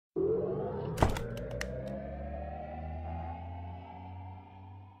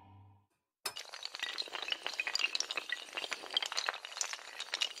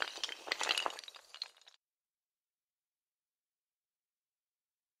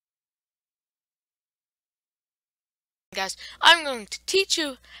Guys, I'm going to teach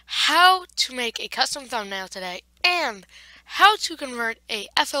you how to make a custom thumbnail today and how to convert a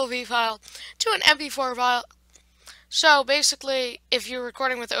FLV file to an mp4 file. So basically, if you're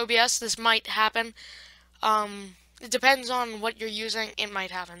recording with OBS, this might happen. It depends on what you're using, it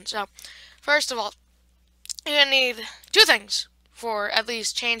might happen. So first of all, you're going to need two things for at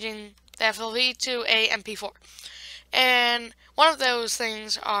least changing the FLV to a mp4. And one of those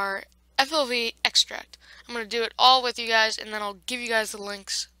things are FLV extract. I'm going to do it all with you guys, and then I'll give you guys the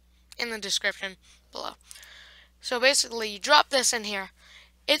links in the description below. So basically, you drop this in here.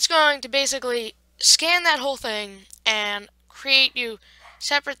 It's going to basically scan that whole thing and create you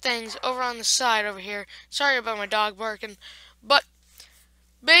separate things over on the side over here. Sorry about my dog barking, but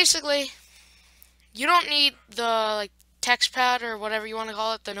basically, you don't need the text pad or whatever you want to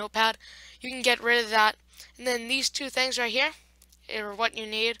call it, the notepad. You can get rid of that. And then these two things right here are what you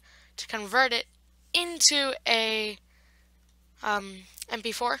need to convert it into a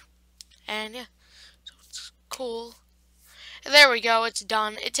mp4. And yeah, so it's cool. And there we go, it's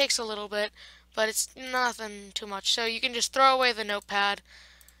done. It takes a little bit, but it's nothing too much. So you can just throw away the notepad,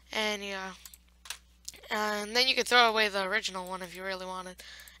 and yeah, and then you can throw away the original one if you really wanted.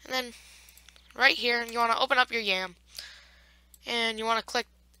 And then right here, you want to open up your YAM, and you want to click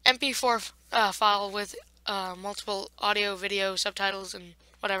mp4 file with multiple audio, video, subtitles, and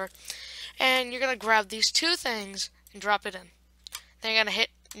whatever. And you're going to grab these two things and drop it in. Then you're going to hit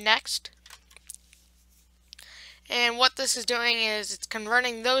next. And what this is doing is it's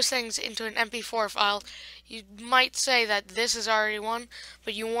converting those things into an mp4 file. You might say that this is already one,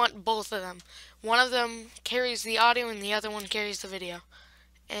 but you want both of them. One of them carries the audio and the other one carries the video.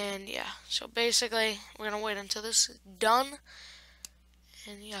 And yeah, so basically we're going to wait until this is done.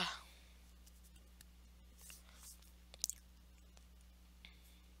 And yeah.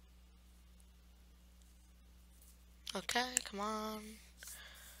 Okay, come on.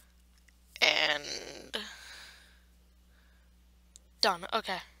 And done.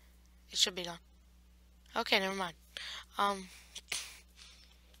 Okay. It should be done. Okay, never mind.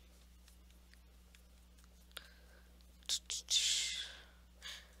 It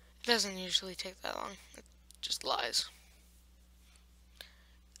doesn't usually take that long. It just lies.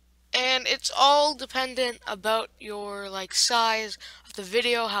 And it's all dependent about your size of the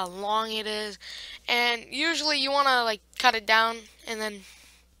video, how long it is, and usually you want to cut it down, and then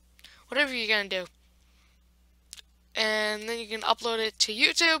whatever you're gonna do, and then you can upload it to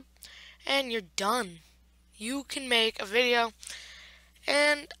YouTube, and you're done. You can make a video,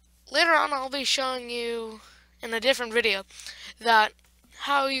 and later on I'll be showing you in a different video that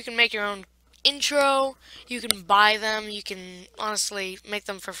how you can make your own intro. You can buy them. You can honestly make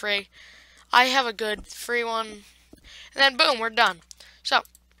them for free. I have a good free one. And then boom, we're done. So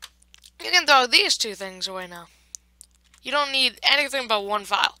you can throw these two things away now. You don't need anything but one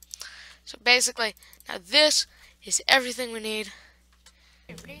file. So basically, now this is everything we need.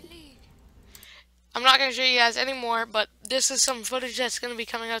 I'm not going to show you guys anymore, but this is some footage that's going to be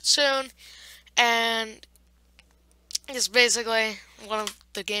coming out soon. And it's basically one of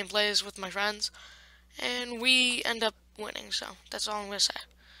the gameplays with my friends, and we end up winning, so that's all I'm going to say.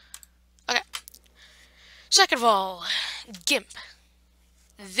 Okay. Second of all, GIMP.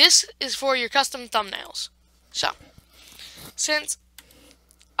 This is for your custom thumbnails. So, since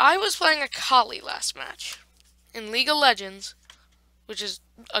I was playing a Kali last match in League of Legends, which is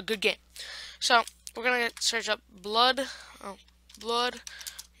a good game, so we're going to search up Blood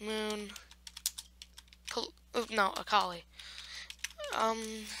Moon, Akali.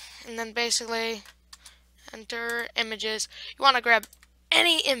 And then basically enter images. You want to grab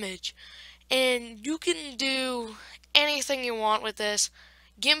any image, and you can do anything you want with this.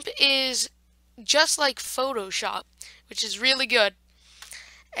 GIMP is just like Photoshop, which is really good,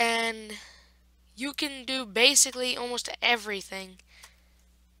 and you can do basically almost everything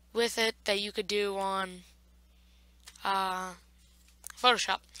with it that you could do on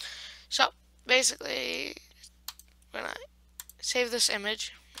Photoshop. So basically, we're gonna save this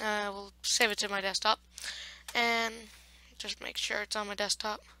image. We'll save it to my desktop, and just make sure it's on my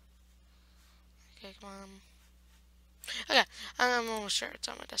desktop. Okay, come on. Okay, I'm almost sure it's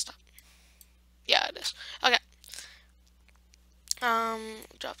on my desktop. Yeah, it is. Okay.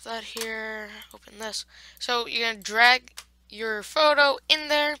 Drop that here. Open this. So you're gonna drag your photo in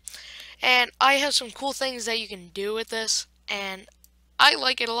there, and I have some cool things that you can do with this, and I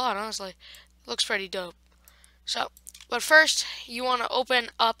like it a lot, honestly. It looks pretty dope. So, but first, you want to open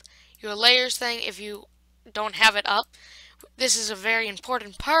up your layers thing if you don't have it up. This is a very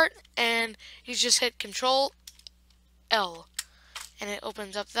important part, and you just hit Control L, and it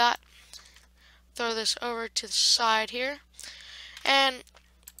opens up that. throw this over to the side here. And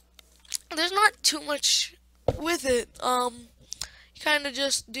there's not too much with it. You kind of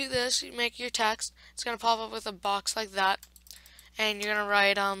just do this. You make your text. It's gonna pop up with a box like that, and you're gonna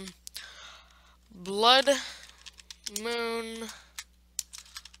write blood moon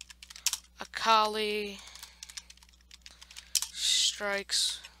Akali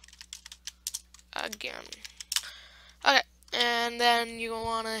strikes again. Okay, and then you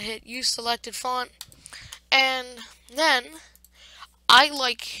want to hit use selected font, and then I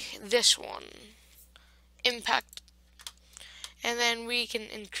like this one, impact, and then we can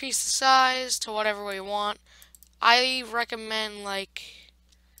increase the size to whatever we want. I recommend like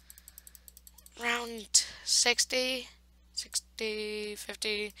around 60,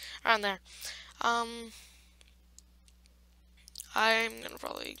 50, around there. I'm gonna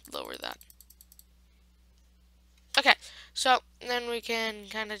probably lower that. Okay, so then we can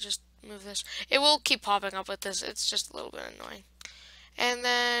kind of just move this. It will keep popping up with this. It's just a little bit annoying. And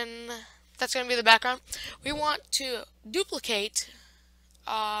then that's gonna be the background. We want to duplicate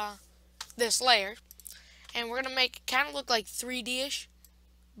this layer, and we're gonna make it kind of look like 3D-ish,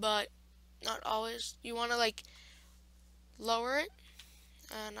 but not always. You want to like lower it,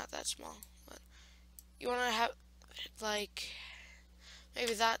 not that small, but you want to have like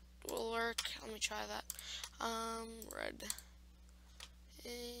maybe that will work. Let me try that. Red.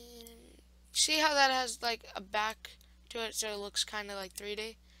 And see how that has like a back to it, so it looks kind of like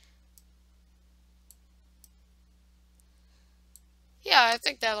 3D. Yeah, I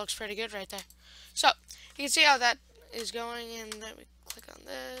think that looks pretty good right there. So you can see how that is going, and then we click on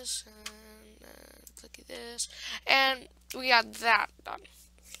this and click this, and we got that done.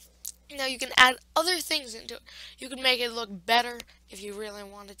 Now you can add other things into it. You can make it look better if you really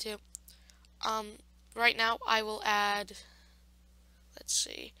wanted to. Right now I will add, let's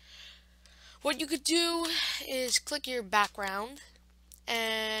see. What you could do is click your background,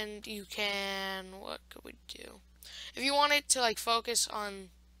 and you can, what could we do? If you want it to like focus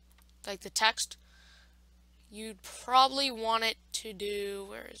on like the text, you'd probably want it to do,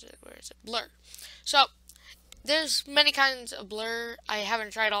 where is it, blur. So there's many kinds of blur. I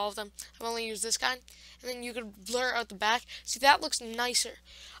haven't tried all of them. I've only used this kind. And then you could blur out the back. See, that looks nicer.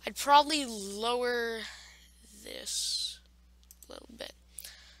 I'd probably lower this a little bit.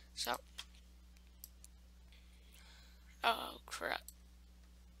 So, oh crap.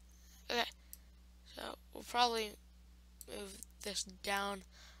 Okay, so we'll probably move this down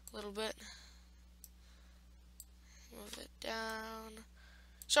a little bit. Move it down.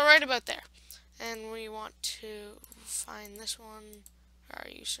 So right about there. And we want to find this one. Where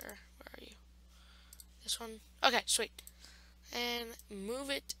are you, sir? Where are you? This one? Okay, sweet. And move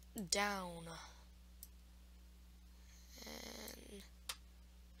it down. And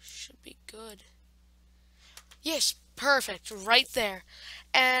should be good. Yes, perfect. Right there.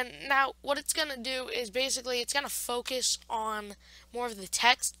 And now what it's going to do is basically it's going to focus on more of the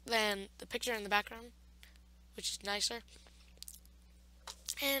text than the picture in the background, which is nicer.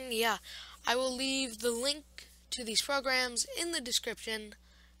 And yeah, I will leave the link to these programs in the description,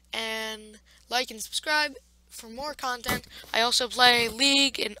 and like and subscribe for more content. I also play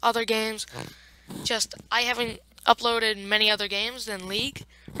League and other games. Just I haven't uploaded many other games than League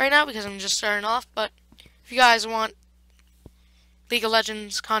right now because I'm just starting off, but if you guys want League of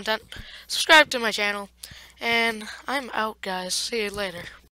Legends content, subscribe to my channel. And I'm out, guys. See you later.